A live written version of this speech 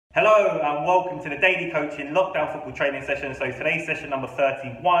Hello and welcome to the Daily Coaching Lockdown Football Training Session. So today's session number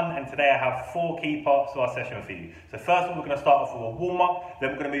 31 and today I have 4 key parts to our session for you. So first of all we're going to start off with a warm-up, then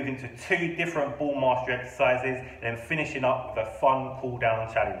we're going to move into 2 different ball mastery exercises, then finishing up with a fun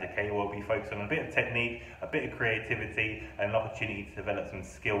cool-down challenge, okay? We'll be focused on a bit of technique, a bit of creativity and an opportunity to develop some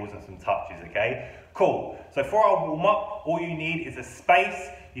skills and some touches, okay? Cool. So for our warm-up, all you need is a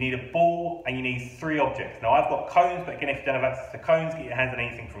space, you need a ball and you need 3 objects. Now I've got cones, but again if you don't have access to cones, get your hands on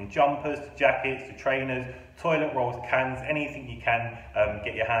anything from jumpers to jackets to trainers, toilet rolls, cans, anything you can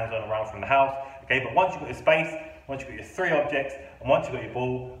get your hands on around from the house. Okay, but once you've got your space, once you've got your 3 objects, and once you've got your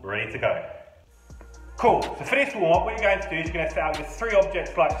ball, we're ready to go. Cool, so for this warm-up, what you're going to do is you're going to set out your 3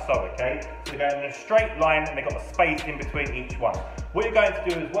 objects like so, okay? So they're going in a straight line and they've got a space in between each one. What you're going to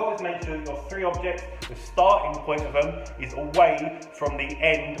do as well is make sure that your 3 objects, the starting point of them is away from the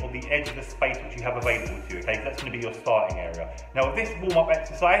end or the edge of the space which you have available to you, okay? So that's going to be your starting area. Now with this warm-up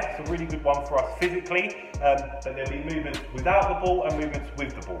exercise, it's a really good one for us physically, but there'll be movements without the ball and movements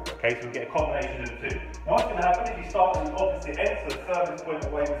with the ball, okay? So we get a combination of the 2. Now what's going to happen if you start at the opposite end, so the furthest point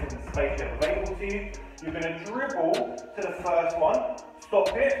away within the space you have available to you, you're going to dribble to the first one, stop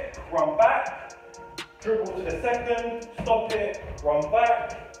it, run back, dribble to the second, stop it, run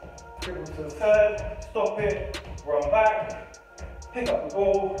back, dribble to the third, stop it, run back, pick up the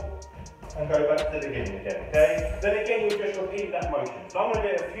ball, and go back to the beginning again, okay? Then again, you'll just repeat that motion. So I'm going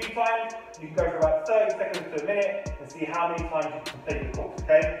to do it a few times. You can go for about 30 seconds to a minute and see how many times you can complete the course,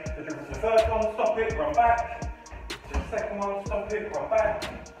 okay? So dribble to the first one, stop it, run back, to the second one, stop it, run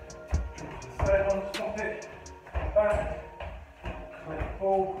back, third one, stop it, come back, collect the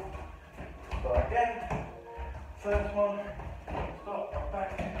ball, start again, first one, stop, come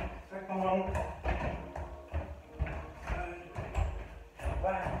back, second one, third, come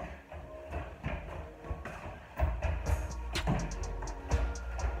back.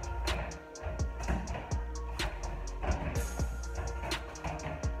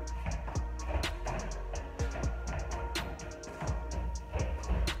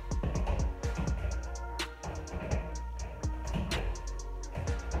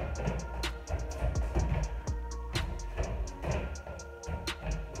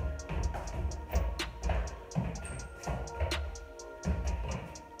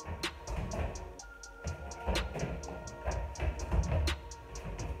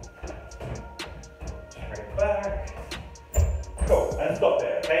 Back. Cool, and stop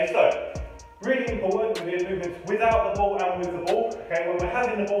there, okay? So, really important, we're doing movements without the ball and with the ball, okay? When we're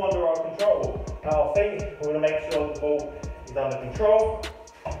having the ball under our control, at our feet, we're going to make sure the ball is under control,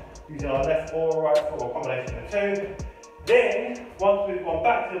 using our left or right foot or a combination of the 2. Then, once we've gone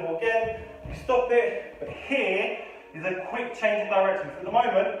back to the ball again, we stop it, but here is a quick change of direction. So at the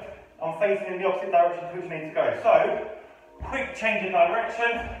moment, I'm facing in the opposite direction to which I need to go. So, quick change of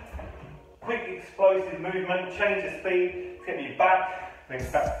direction, quick explosive movement, change the speed, get me back, bring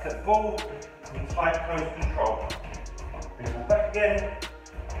it back to the ball, and tight close control. Bring the ball back again,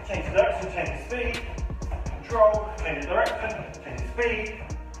 change the direction, change the speed, control, change the direction, change the speed,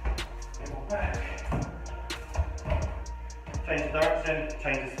 bring the ball back, change the direction,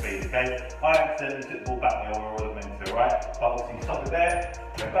 change the speed, okay? I accidentally took the ball back there where I wasn't meant to, right? But obviously you stop it there,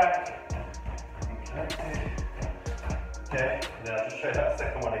 go back, and connect it, okay? And then I'll just show you that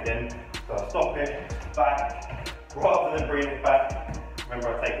second one again. So I stop it, back, rather than bring it back,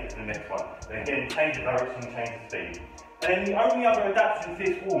 remember I take it to the next one. Then again, change the direction, change the speed. And then the only other adaptation to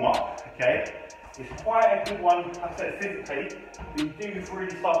this warm-up, okay, is quite a good one, like I said physically, but you do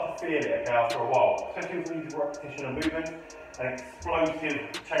really start to feel it, okay, after a while. Especially with easy repetition of movement, and explosive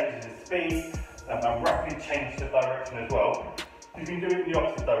changes in speed, and rapid changes of direction as well. You can do it in the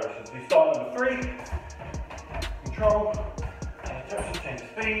opposite direction. So you start number 3, control, change the direction, change the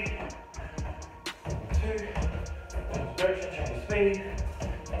speed. 2, change the direction, change the speed.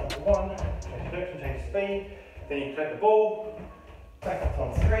 Number 1, change the direction, change the speed. Then you collect the ball, back up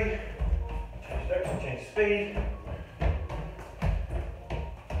on 3, change the direction, change the speed.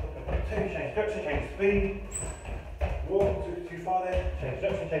 Number 2, change the direction, change the speed. Walk too far there, change the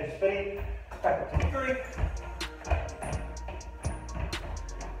direction, change the speed. Back up to 3.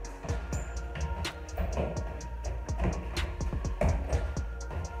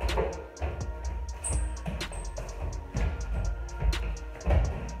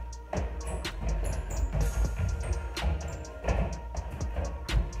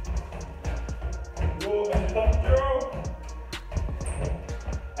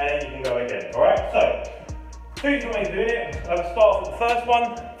 And then you can go again, alright? So, 2 different ways of doing it. I'll start with the first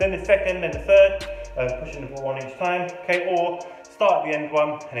one, then the second, then the third, pushing the ball on each time, okay? Or start at the end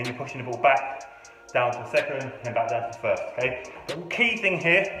one, and then you're pushing the ball back down to the second, and back down to the first, okay? The key thing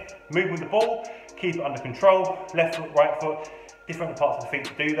here, move with the ball, keep it under control, left foot, right foot, different parts of the feet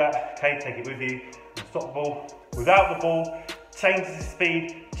to do that, okay? Take it with you, and stop the ball. Without the ball, change the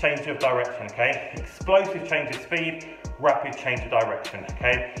speed, change of direction, okay? Explosive change of speed, rapid change of direction,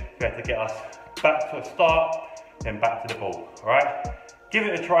 okay? You have to get us back to a start, then back to the ball, all right? Give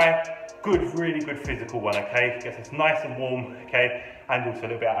it a try. Good, really good physical one, okay? Gets us nice and warm, okay? And also a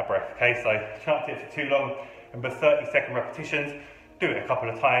little bit out of breath, okay? So try not to do it for too long. Remember 30-second repetitions. Do it a couple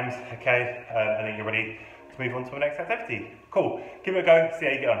of times, okay? And then you're ready to move on to the next activity. Cool. Give it a go, see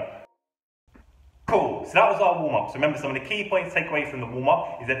how you get on. Cool, so that was our warm-up. So remember, some of the key points to take away from the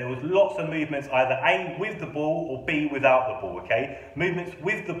warm-up is that there was lots of movements, either A, with the ball, or B, without the ball, okay? Movements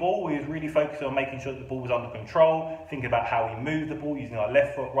with the ball, we was really focused on making sure that the ball was under control, thinking about how we move the ball, using our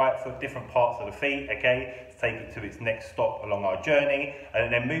left foot, right foot, different parts of the feet, okay? To take it to its next stop along our journey.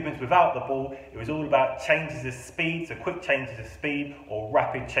 And then movements without the ball, it was all about changes of speed, so quick changes of speed, or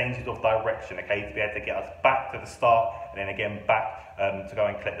rapid changes of direction, okay? To be able to get us back to the start, and then again back to go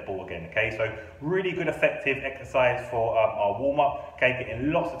and collect the ball again, okay? So really good effective exercise for our warm-up, okay?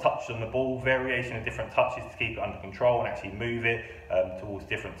 Getting lots of touches on the ball, variation of different touches to keep it under control and actually move it towards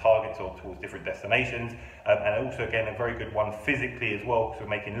different targets or towards different destinations. And also, again, a very good one physically as well, because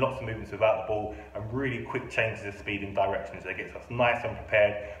we're making lots of movements without the ball and really quick changes of speed and direction, so it gets us nice and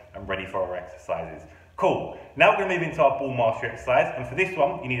prepared and ready for our exercises. Cool. Now we're going to move into our ball mastery exercise, and for this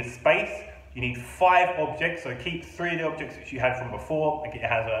one, you need a space. You need 5 objects, so keep 3 of the objects which you had from before and get your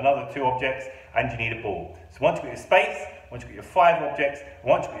hands on another 2 objects, and you need a ball. So once you've got your space, once you've got your 5 objects, and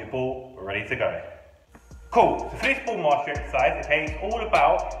once you've got your ball, we're ready to go. Cool, so for this ball mastery exercise, okay, it's all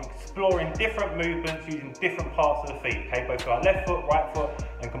about exploring different movements using different parts of the feet, okay, both our left foot, right foot,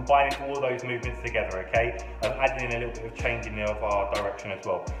 and combining all those movements together, okay, and adding in a little bit of change in our direction as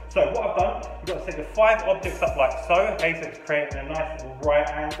well. So what I've done, we've got to set the 5 objects up like so, okay, so it's creating a nice little right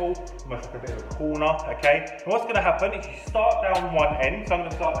angle, almost like a bit of a corner, okay. And what's going to happen is you start down one end, so I'm going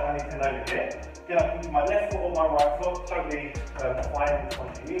to start down this end over here, get up with my left foot or my right foot, totally fine in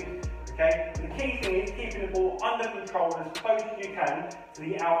front of you. Okay, the key thing is keeping the ball under control as close as you can to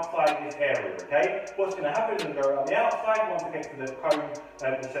the outside of this area, okay? What's going to happen is I'm going to go around the outside, once I get to the cone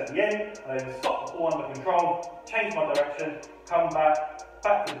that's at the end, and then stop the ball under control, change my direction, come back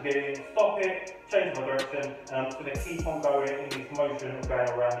to the beginning, stop it, change my direction, and I'm just going to keep on going in this motion of going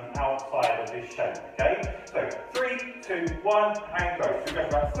around the outside of this shape, okay? So 3, 2, 1, and go. So we go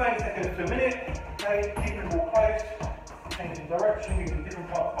for about 30 seconds to a minute, okay? Keeping the ball close. Changing direction, using different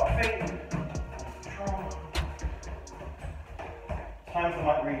parts of our feet. Control. Times I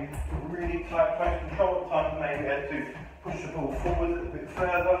might be really tight, close control. Times maybe have to push the ball forward a little bit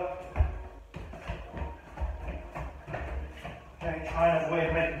further. Okay, try and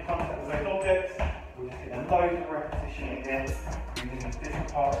avoid making contact with those objects. We're just getting loads of repetition in here, using different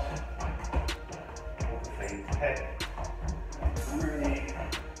parts of the feet. Okay. Really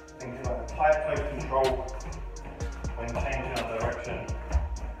thinking about the tight, close control when changing our direction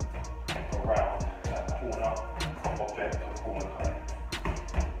around that corner object or corner cone.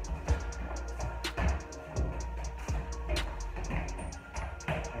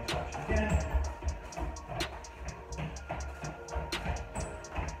 Again.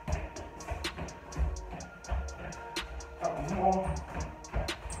 Couple more.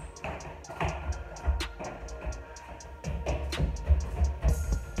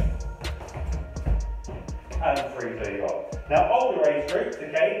 And 3, there you are. Now, older age groups,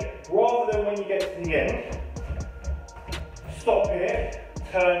 okay, rather than when you get to the end, stop here,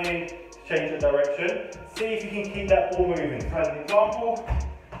 turn in, change the direction, see if you can keep that ball moving. So as an example,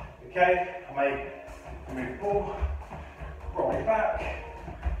 okay, I may move the ball, roll it back,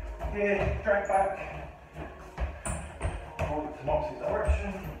 here, drag back, roll it to the opposite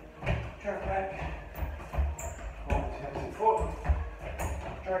direction, drag back, roll it to the opposite foot,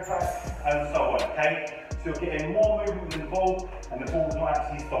 drag back, and so on, okay? So you're getting more movement with the ball, and the ball's not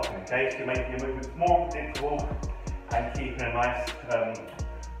actually stopping, okay? So you're making your movements more predictable and keeping a nice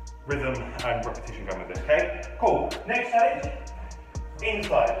rhythm and repetition going with it, okay? Cool. Next challenge,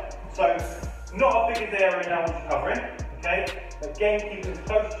 inside. So not a big area now which you're covering, okay? Again, keep it as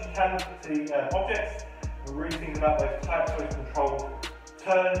close as you can to the objects, and really think about those tight, close control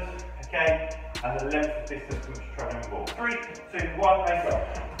turns, okay? And the length of distance which you're traveling the ball. 3, 2, 1, and go.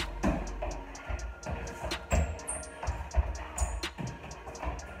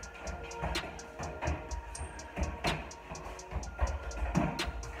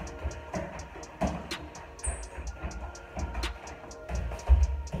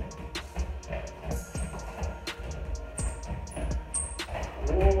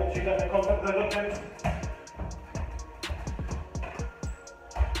 But you don't make contact with those objects.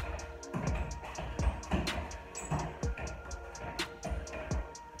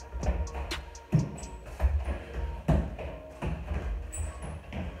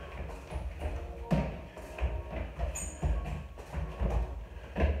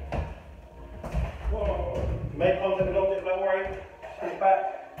 Make contact with objects, don't worry. Step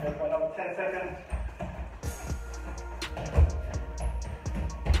back, go for another 10 seconds.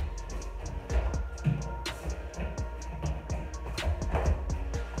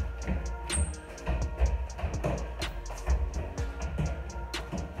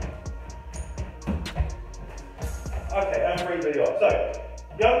 Okay, and breathe really well. So,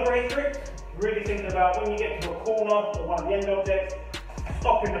 younger age groups, really thinking about when you get to a corner or one of the end objects,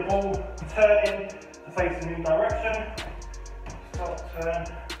 stopping the ball, turning to face a new direction. Stop, turn,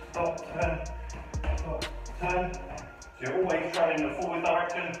 stop, turn, stop, turn. So you're always traveling in the forward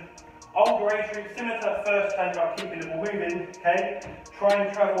direction. Older age groups, similar to that first change about keeping the ball moving, okay? Try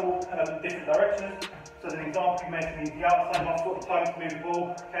and travel different directions. So as an example, you may need the outside of my foot time to move the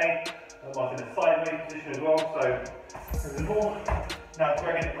ball, okay? I was in a sideways position as well, so move the ball. Now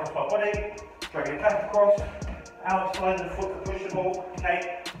dragging it across my body, dragging it back across, outside of the foot to push the ball,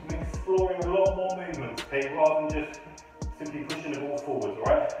 okay? I'm exploring a lot more movements, okay, rather than just simply pushing the ball forwards,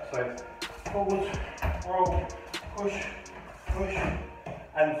 alright? So forwards, roll, push, push,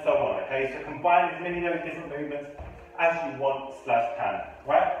 and so on, okay? So combine as many of those different movements as you want / can,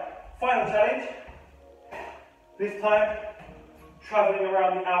 right? Final challenge, this time, travelling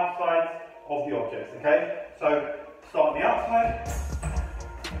around the outside of the objects, okay? So start on the outside,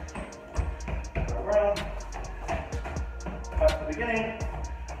 go around, back to the beginning,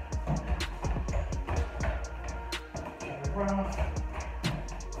 go around,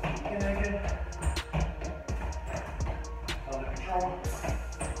 begin again, under control.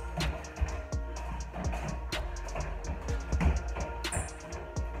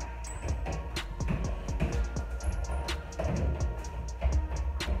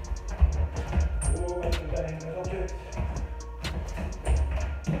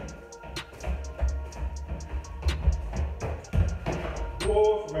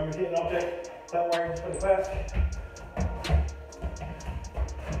 Remember hitting an object, don't worry, just put it back.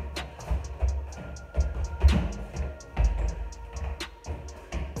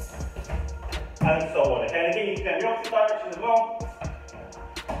 And so on. Okay, and again you can go in the opposite direction as well.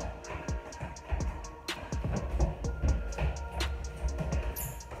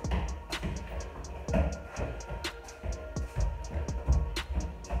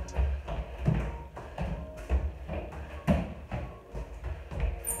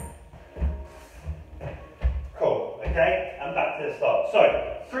 Okay, and back to the start. So,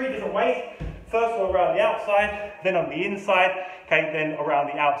 3 different ways. First one around the outside, then on the inside, okay, then around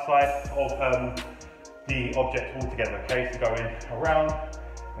the outside of the object altogether, okay, so going around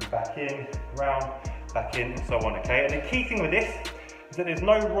and back in, around, back in, and so on, okay. And the key thing with this is that there's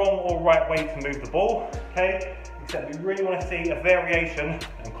no wrong or right way to move the ball, okay, except we really want to see a variation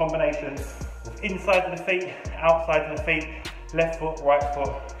and combination of inside of the feet, outside of the feet, left foot, right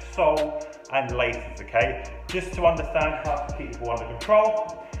foot, sole, and laces, okay? Just to understand how to keep the ball under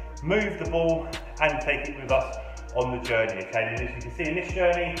control, move the ball, and take it with us on the journey, okay? And as you can see in this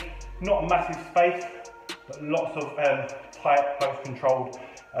journey, not a massive space, but lots of tight, close controlled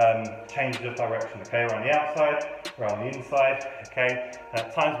changes of direction, okay? Around the outside, around the inside, okay? And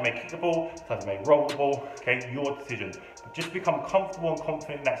at times you may kick the ball, at times you may roll the ball, okay? Your decision. But just become comfortable and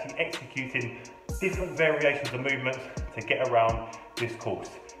confident in actually executing different variations of movements to get around this course.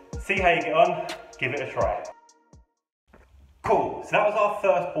 See how you get on, give it a try. Cool, so that was our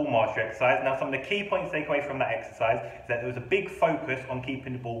first ball mastery exercise. Now some of the key points to take away from that exercise is that there was a big focus on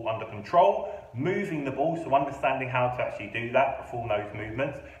keeping the ball under control, moving the ball, so understanding how to actually do that, perform those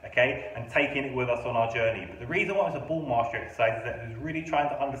movements, okay, and taking it with us on our journey. But the reason why it was a ball mastery exercise is that it was really trying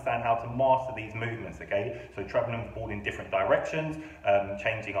to understand how to master these movements, okay, so travelling the ball in different directions,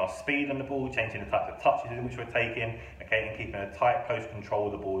 changing our speed on the ball, changing the types of touches in which we're taking, okay, and keeping a tight, close control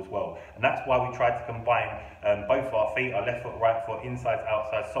of the ball as well. And that's why we tried to combine both our feet, our left foot, right foot, insides,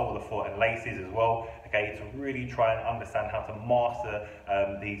 outside, sole of the foot, and laces as well, okay, to really try and understand how to master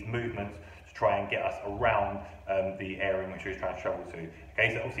these movements to try and get us around the area in which we're trying to travel to.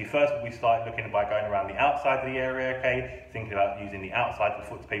 Okay, so obviously first we started looking by going around the outside of the area, okay, thinking about using the outside of the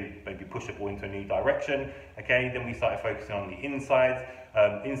foot to maybe push the ball into a new direction. Okay, then we started focusing on the inside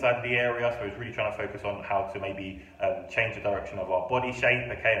of the area, so I was really trying to focus on how to maybe change the direction of our body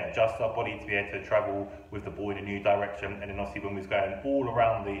shape, okay, and adjust our body to be able to travel with the ball in a new direction. And then obviously when we was going all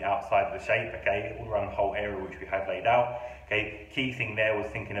around the outside of the shape, okay, all around the whole area which we had laid out, okay, key thing there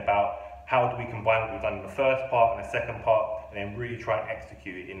was thinking about how do we combine what we've done in the first part and the second part, and then really try and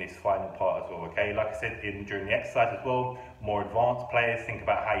execute it in this final part as well, okay? Like I said during the exercise as well, more advanced players, think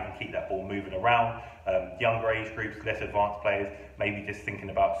about how you can keep that ball moving around. Younger age groups, less advanced players, maybe just thinking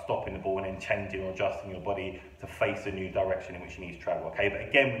about stopping the ball and then changing or adjusting your body to face a new direction in which you need to travel, okay? But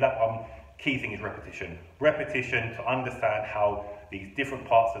again, with that one, key thing is repetition. Repetition to understand how these different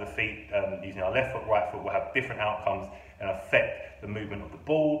parts of the feet, using our left foot, right foot, will have different outcomes and affect the movement of the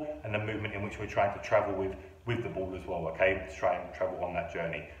ball and the movement in which we're trying to travel with the ball as well, okay? To try and travel on that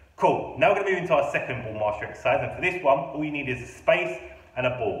journey. Cool, now we're going to move into our second ball mastery exercise, and for this one, all you need is a space and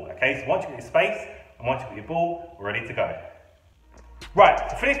a ball, okay? So once you get your space and once you get your ball, we're ready to go. Right,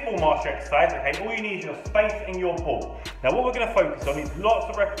 so for this ball mastery exercise, okay, all you need is your space and your ball. Now what we're going to focus on is lots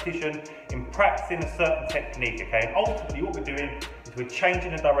of repetition in practicing a certain technique, okay? And ultimately what we're doing is we're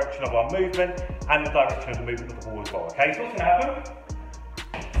changing the direction of our movement and the direction of the movement of the ball as well, okay? So what's going to happen?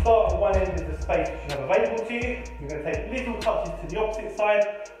 Start at one end of the space which you have available to you. You're going to take little touches to the opposite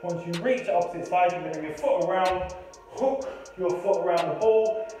side. Once you reach the opposite side, you're going to bring your foot around, hook your foot around the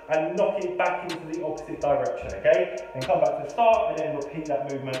ball and knock it back into the opposite direction, okay? Then come back to the start and then repeat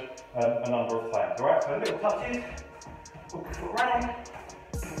that movement a number of times, all right? So little touches, hook your foot around,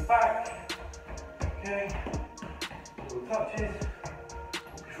 come back, okay? Little touches,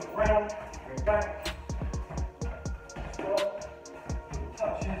 hook your foot around, bring back, stop, little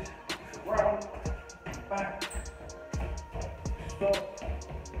touches, hook your foot around, back, stop,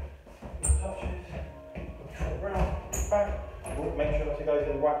 little touches, hook your foot around, back. Make sure that it goes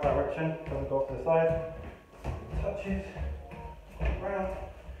in the right direction, doesn't go off to the side. Touches, round,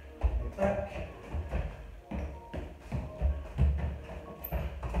 and back.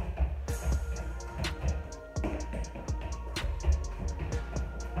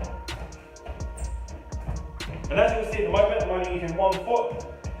 And as you'll see at the moment, I'm only using one foot,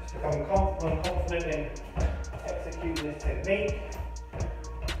 just becoming confident in executing this technique.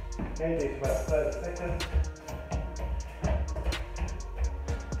 Okay, do it for about 30 seconds.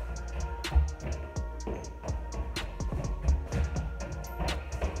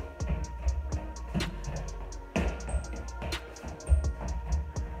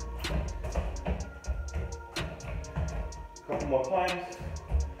 Couple more times.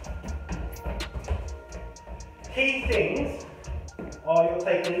 Key things are you're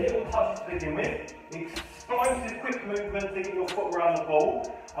taking little touches to begin with, explosive quick movement to get your foot around the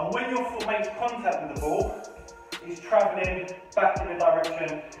ball, and when your foot makes contact with the ball, it's travelling back in the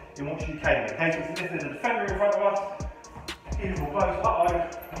direction in which you came. Okay, so if there's a defender in front of us, beautiful close, uh-oh,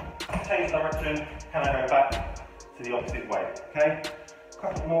 change direction, can I go back to the opposite way? Okay,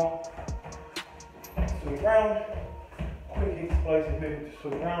 couple more, swing round. Quick explosive movement to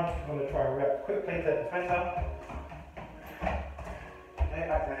swing around. I'm going to try and react quickly to the defender. Okay,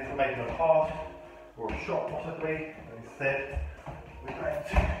 acting as if we're making a pass or a shot possibly, and instead we're going to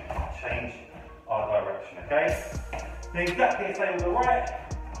change our direction, okay? Do exactly the same with the right.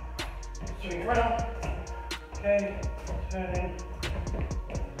 Swing around. Okay, turning,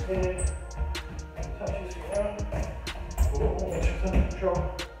 in, touches around. Make sure it's under control.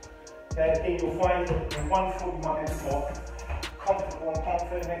 Okay, again, you'll find that in one foot you might be a bit more comfortable and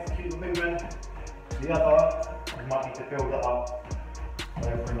confident in executing the movement. The other, you might need to build that up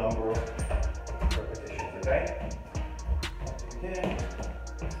over a number of repetitions, okay? Again,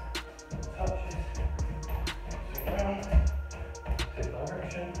 touches, swing around, take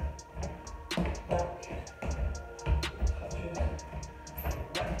direction, back, touches,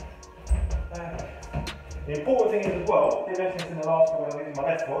 back. The important thing is as well, I didn't mention this in the last one when I was using my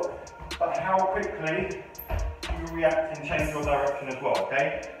left foot, but how quickly you react and change your direction as well, okay?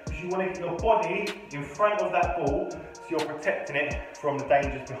 Because you want to get your body in front of that ball so you're protecting it from the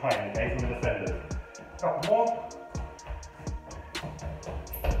dangers behind, okay, from the defenders. A couple more.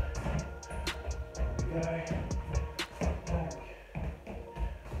 There we go.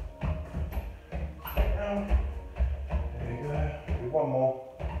 Back. Down. There we go. Do one more.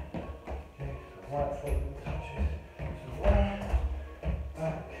 Okay, so right foot touches. So round,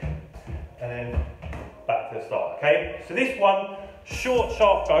 back, and then back to the start, okay? So this one, short,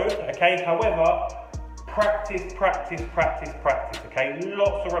 sharp go, okay? However, Practice, practice, practice, practice, okay?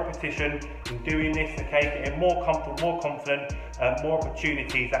 Lots of repetition in doing this, okay? Getting more comfortable, more confident, more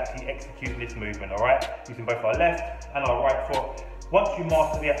opportunities actually executing this movement, all right? Using both our left and our right foot. Once you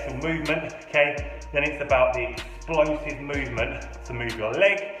master the actual movement, okay, then it's about the explosive movement to move your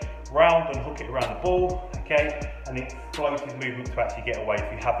leg round and hook it around the ball, okay? And the explosive movement to actually get away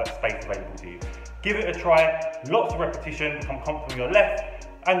if you have that space available to you. Give it a try, lots of repetition, become comfortable with your left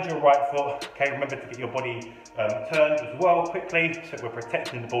and your right foot, okay? Remember to get your body turned as well quickly so we're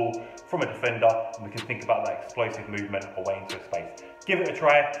protecting the ball from a defender and we can think about that explosive movement away into a space. Give it a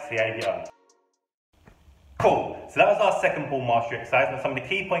try, see how you get on. Cool, so that was our second ball mastery exercise, and some of the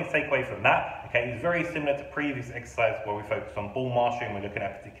key points to take away from that, okay, is very similar to previous exercise where we focused on ball mastery and we're looking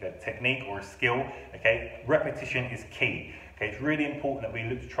at a particular technique or a skill, okay? Repetition is key. Okay, it's really important that we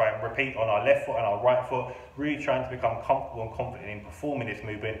look to try and repeat on our left foot and our right foot, really trying to become comfortable and confident in performing this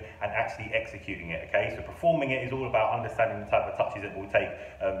movement and actually executing it, okay? So performing it is all about understanding the type of touches it will take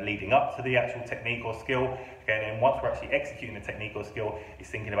leading up to the actual technique or skill, okay? And then once we're actually executing the technique or skill, it's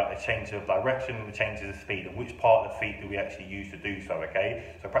thinking about the change of direction and the changes of speed and which part of the feet do we actually use to do so,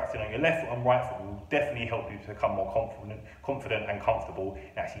 okay? So practicing on your left foot and right foot will definitely help you to become more confident and comfortable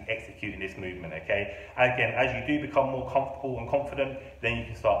in actually executing this movement, okay? And again, as you do become more comfortable and confident, then you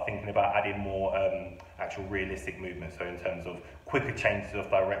can start thinking about adding more actual realistic movements, so in terms of quicker changes of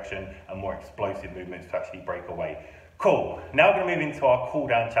direction and more explosive movements to actually break away. Cool, now we're going to move into our cool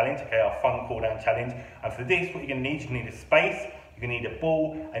down challenge, okay, our fun cool down challenge. And for this, what you're going to need, a space, you're going to need a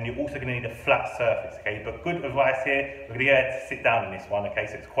ball, and you're also going to need a flat surface, okay? But good advice here, we're going to go ahead to sit down in this one, okay?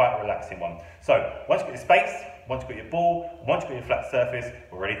 So it's quite a relaxing one. So once you've got your space, once you've got your ball, once you've got your flat surface,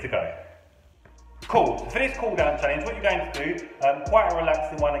 we're ready to go. Cool, so for this cool down challenge, what you're going to do, quite a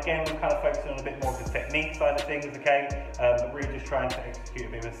relaxing one. Again, we're kind of focusing on a bit more of the technique side of things, okay? But really just trying to execute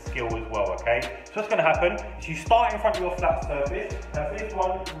a bit of a skill as well, okay? So what's going to happen is you start in front of your flat surface, and for this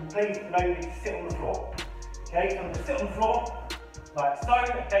one, please know you need to sit on the floor. Okay, so I'm going to sit on the floor, like so,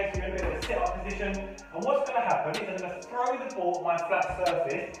 okay, so you're going to be in a sit-up position, and what's going to happen is I'm going to throw the ball at my flat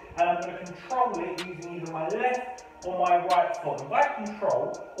surface, and I'm going to control it using either my left or my right foot. And by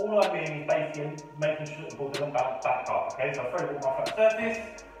control, all I'm doing is basically making sure the ball doesn't bounce back up, okay? So I throw the ball on my flat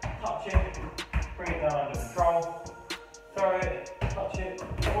surface, touch it, bring it down under control, throw it, touch it,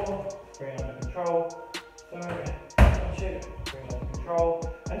 bring it under control, throw it, touch it, bring it under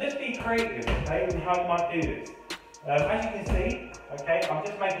control, and just be creative, okay, with how you might do this. As you can see, okay, I'm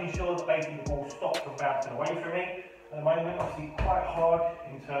just making sure that basically the ball stops from bouncing away from me. At the moment, obviously quite hard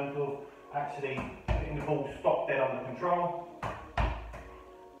in terms of actually getting the ball stopped dead under control.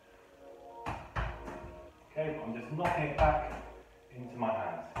 Okay, I'm just knocking it back into my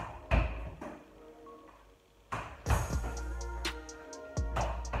hands.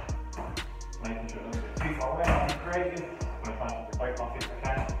 Making sure it doesn't get too far away, I'm being creative. I'm going to try and break my feet if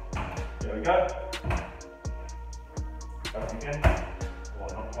I can. There we go. Again, or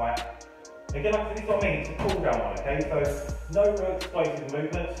not quite. Again, this is what I mean, it's a cool down one, okay? So, no real explosive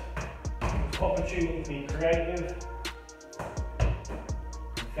movements, opportunity to be creative,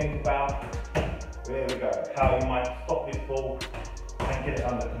 think about, there we go, how you might stop this ball and get it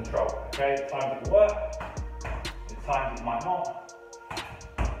under control, okay? At times it will work, at times it might not.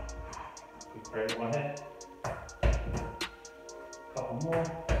 Good creative one here. Couple more.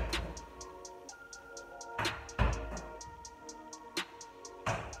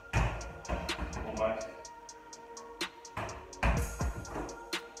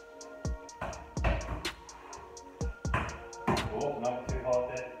 Oh, not too hard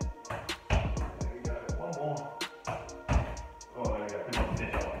there. There we go, one more. Oh, there we go, good job,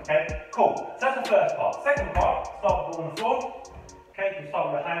 finish that one. Okay, cool. So that's the first part. Second part, start with the ball on the floor. Okay, you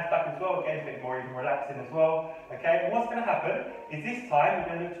start with the hands back as well, again, a bit more even relaxing as well. Okay, and what's going to happen is this time you're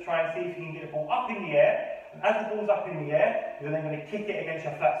going to look to try and see if you can get the ball up in the air. And as the ball's up in the air, you're then going to kick it against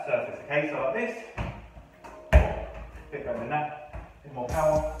your flat surface. Okay, so like this. A bit better than that. A bit more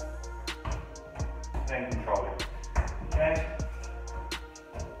power. Then control it. Okay.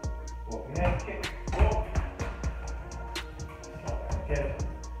 Walk in there, kick, walk. Start back again.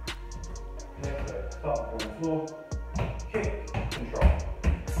 Okay, so start on the floor. Kick, control.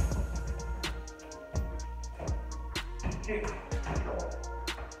 Kick, control.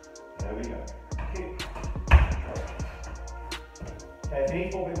 There we go. Kick, control. Okay, if you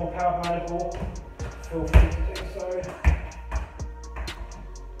need a bit more power behind the ball, feel free to do so.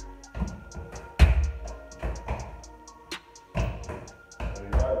 There we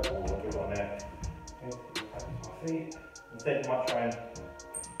go, all good on there. Okay, back into my feet. Instead you might try and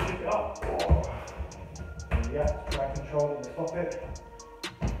pick it up. Yeah, try and control it and stop it.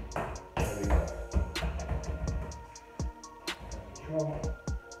 There we go. control.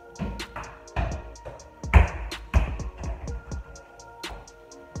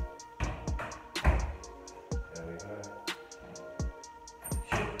 There we go.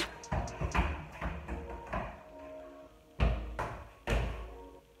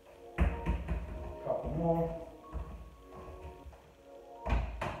 Couple more.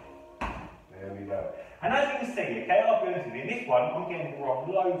 There we go. And as you can see, okay, I'll be honest with you, in this one, I'm getting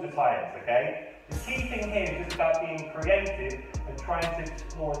wrong loads of times, okay? The key thing here is just about being creative and trying to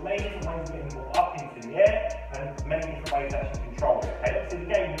explore as many different ways of getting the ball up into the air and many different ways to actually control it, okay? Obviously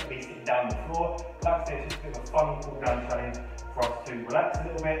the game would be sitting down on the floor. Like I said, it's just a bit of a fun cool down challenge for us to relax a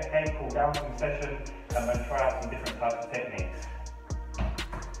little bit, okay, cool down some session and then try out some different types of techniques.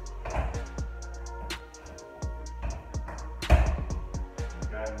 There we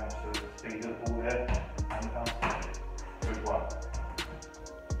go, match the speed of the ball there. Good one.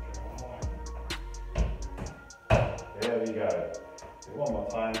 There we go. Do it one more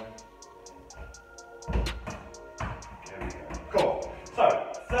time. There we go. Cool. So,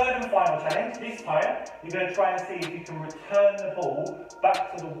 third and final challenge. This time, you're going to try and see if you can return the ball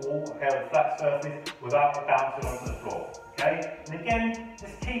back to the wall, okay, on a flat surface, without it bouncing onto the floor. Okay? And again,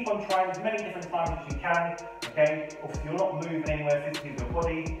 just keep on trying as many different times as you can. Okay? Obviously, you're not moving anywhere physically with your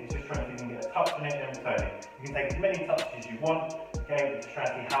body. It's just trying to see if you can get a touch on it and return it. You can take as many touches as you want. Okay? Just trying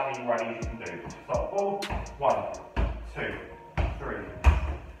to see how many rallies you can do. Start the ball. 1, 2, 3.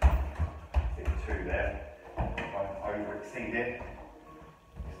 I think 2 there. Try and over exceed it.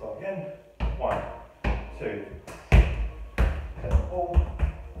 Start again. 1, 2. Set the ball.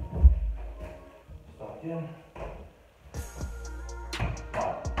 Start again.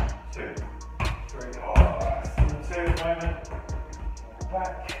 1, 2, 3. Oh, still 2 at the moment.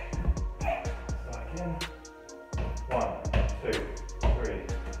 Back. Start again. 1, 2, 3,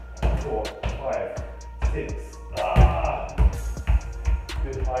 4, 5, 6.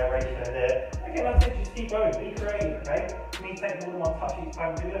 Good high ratio there. Again, like I said, just keep going, be creative, okay? You need to take more than one touch each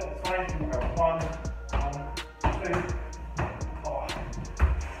time to do that, that's fine. So we'll go 1, 2. Oh, I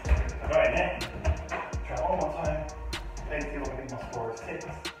got it in there. Try it one more time. Let's see what I think my score is 6.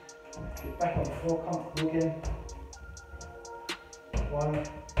 Get back on the floor, comfortable again. 1,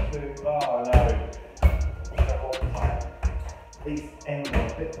 2, oh no. Try it one more time. At least end on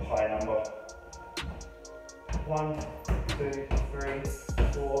a bit of a high number. 1, 2, 3,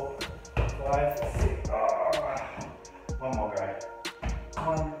 4, 5, 6. Oh, one more go.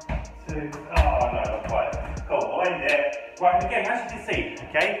 1, 2. Oh no, not quite. Cool. I'll end there. Right, and again, as you can see,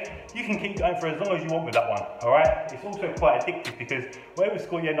 okay, you can keep going for as long as you want with that one. All right. It's also quite addictive because whatever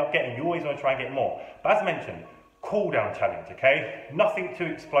score you end up getting, you always want to try and get more. But as mentioned, cool down challenge. Okay, nothing too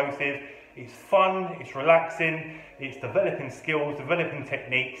explosive. It's fun, it's relaxing, it's developing skills, developing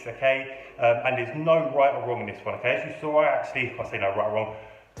techniques, okay? And there's no right or wrong in this one, okay? As you saw, I say no right or wrong,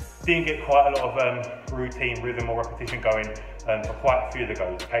 didn't get quite a lot of routine, rhythm or repetition going for quite a few of the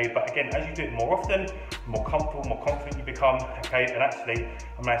goes, okay? But again, as you do it more often, the more comfortable, more confident you become, okay? And actually,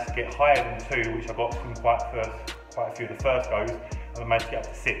 I managed to get higher than 2, which I got from quite a few of the first goes, and I managed to get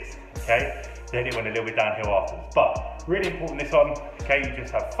up to 6, okay? Then it went a little bit downhill afterwards. But really important this one, okay? You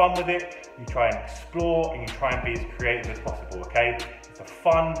just have fun with it, you try and explore, and you try and be as creative as possible, okay? It's a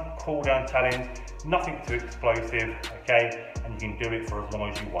fun, cool down challenge, nothing too explosive, okay? And you can do it for as long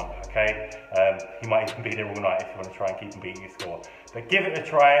as you want, okay? You might even be there all night if you want to try and keep on beating your score. But give it a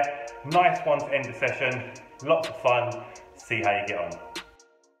try, nice one to end the session, lots of fun, see how you get on.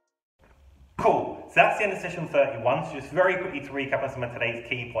 Cool, so that's the end of session 31. So just very quickly to recap on some of today's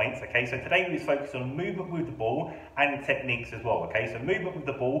key points, okay? So today we focused on movement with the ball and techniques as well, okay? So movement with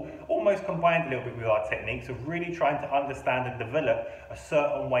the ball, almost combined a little bit with our techniques of really trying to understand and develop a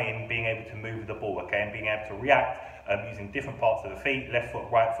certain way in being able to move with the ball, okay? And being able to react using different parts of the feet, left foot,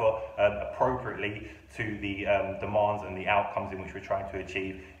 right foot, appropriately to the demands and the outcomes in which we're trying to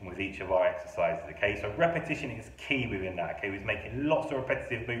achieve with each of our exercises, okay? So repetition is key within that, okay? We was making lots of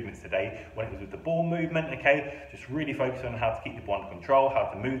repetitive movements today when it was with the ball movement, okay? Just really focus on how to keep the ball under control, how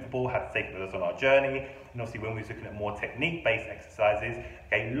to move the ball, how to take it with us on our journey. And obviously when we was looking at more technique-based exercises,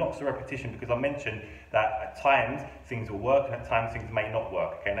 okay, lots of repetition, because I mentioned that at times things will work and at times things may not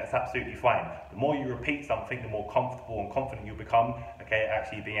work, okay? And that's absolutely fine. The more you repeat something, the more comfortable and confident you become, okay,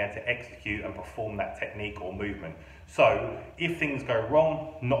 actually being able to execute and perform that technique or movement. So if things go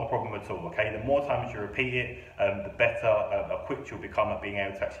wrong, not a problem at all, okay? The more times you repeat it, the better equipped you'll become at being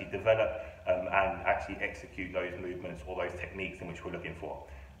able to actually develop and actually execute those movements or those techniques in which we're looking for.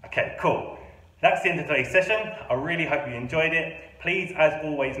 Okay, cool. That's the end of today's session. I really hope you enjoyed it. Please, as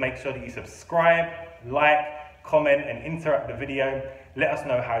always, make sure that you subscribe, like, comment and interact with the video. Let us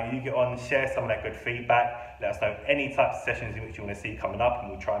know how you get on, share some of that good feedback, let us know any types of sessions in which you want to see coming up,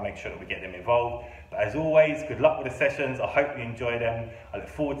 and we'll try and make sure that we get them involved. But as always, good luck with the sessions. I hope you enjoy them. I look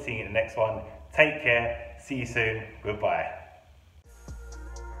forward to seeing you in the next one. Take care. See you soon. Goodbye.